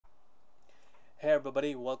Hey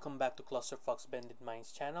everybody, welcome back to Clusterfuck's Bended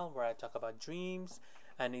Minds channel, where I talk about dreams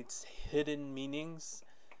and its hidden meanings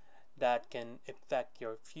that can affect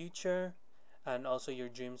your future, and also your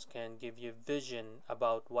dreams can give you vision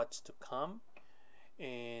about what's to come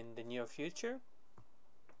in the near future,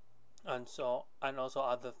 and also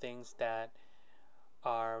other things that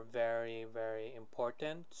are very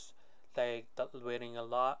important, like winning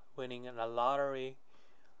in a lottery,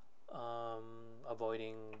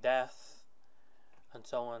 avoiding death, and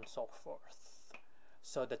so on and so forth.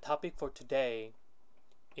 So the topic for today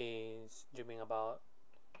is dreaming about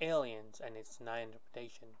aliens and its nine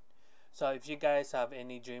interpretation. So if you guys have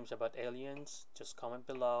any dreams about aliens, just comment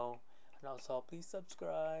below, and also please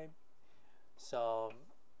subscribe. So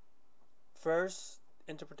first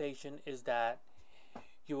interpretation is that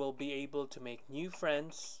you will be able to make new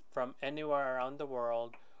friends from anywhere around the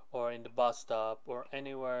world, or in the bus stop, or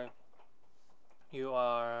anywhere you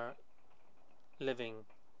are living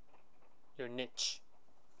your niche.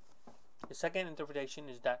 The second interpretation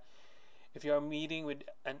is that if you are meeting with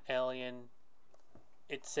an alien,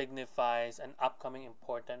 it signifies an upcoming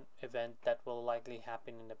important event that will likely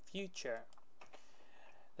happen in the future.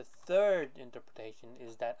 The third interpretation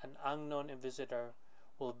is that an unknown visitor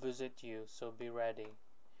will visit you, so be ready.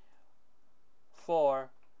 4.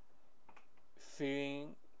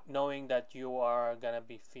 Knowing that you are gonna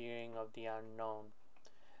be fearing of the unknown.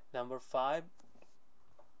 Number 5,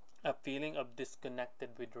 a feeling of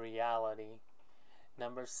disconnected with reality.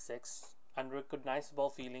 Number 6,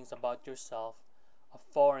 unrecognizable feelings about yourself, of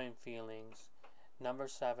foreign feelings. Number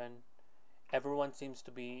 7, everyone seems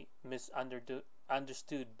to be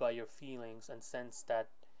misunderstood by your feelings and sense that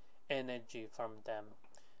energy from them.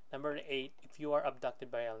 Number 8, if you are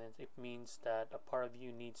abducted by aliens, it means that a part of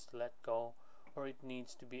you needs to let go, or it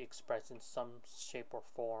needs to be expressed in some shape or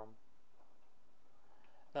form.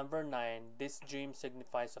 Number 9, this dream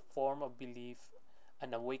signifies a form of belief,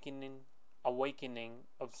 an awakening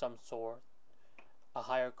of some sort, a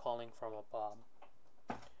higher calling from above.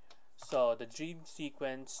 So the dream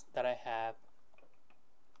sequence that I have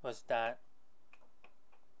was that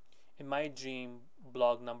in my dream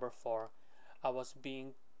blog number 4, I was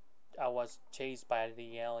chased by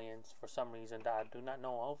the aliens for some reason that I do not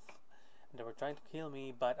know of. They were trying to kill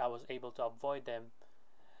me, but I was able to avoid them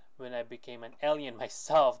when I became an alien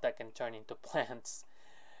myself that can turn into plants,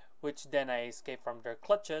 which then I escaped from their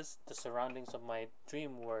clutches. The surroundings of my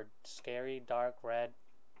dream were scary, dark, red,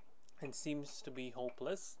 and seems to be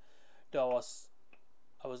hopeless, though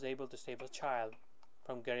I was able to save a child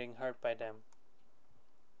from getting hurt by them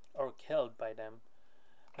or killed by them.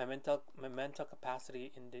 My mental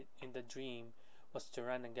capacity in the dream was to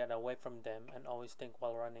run and get away from them, and always think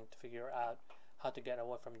while running to figure out how to get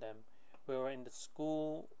away from them. We were in the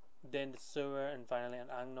school, then the sewer, and finally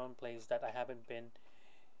an unknown place that I haven't been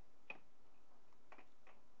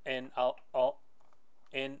in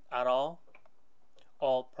at all.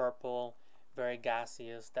 All purple, very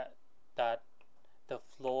gaseous. That the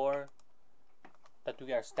floor that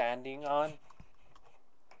we are standing on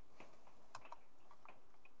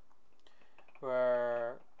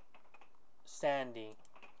were sandy,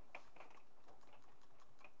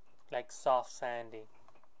 like soft sandy.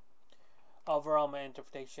 Overall, my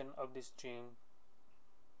interpretation of this dream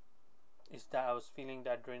is that I was feeling the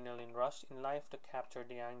adrenaline rush in life to capture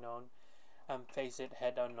the unknown and face it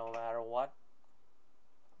head on, no matter what.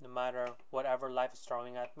 No matter whatever life is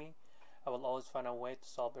throwing at me, I will always find a way to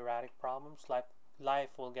solve erratic problems.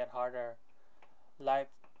 Life will get harder. Life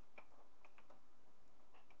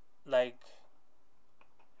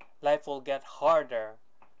will get harder,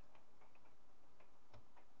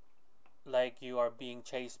 like you are being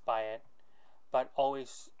chased by it, but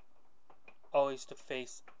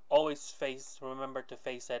remember to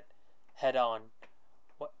face it head on,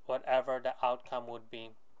 whatever the outcome would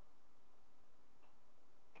be.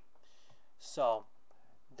 So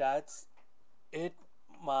that's it,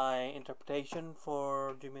 my interpretation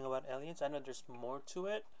for dreaming about aliens. I know there's more to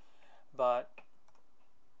it, but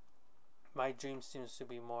my dream seems to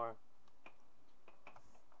be more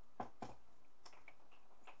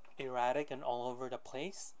erratic and all over the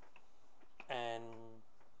place, and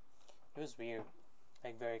it was weird,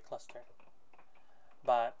 like very clustered.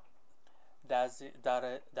 But that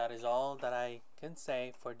is all that I can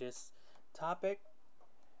say for this topic,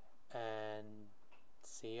 and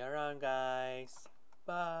see you around, guys.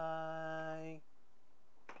 Bye.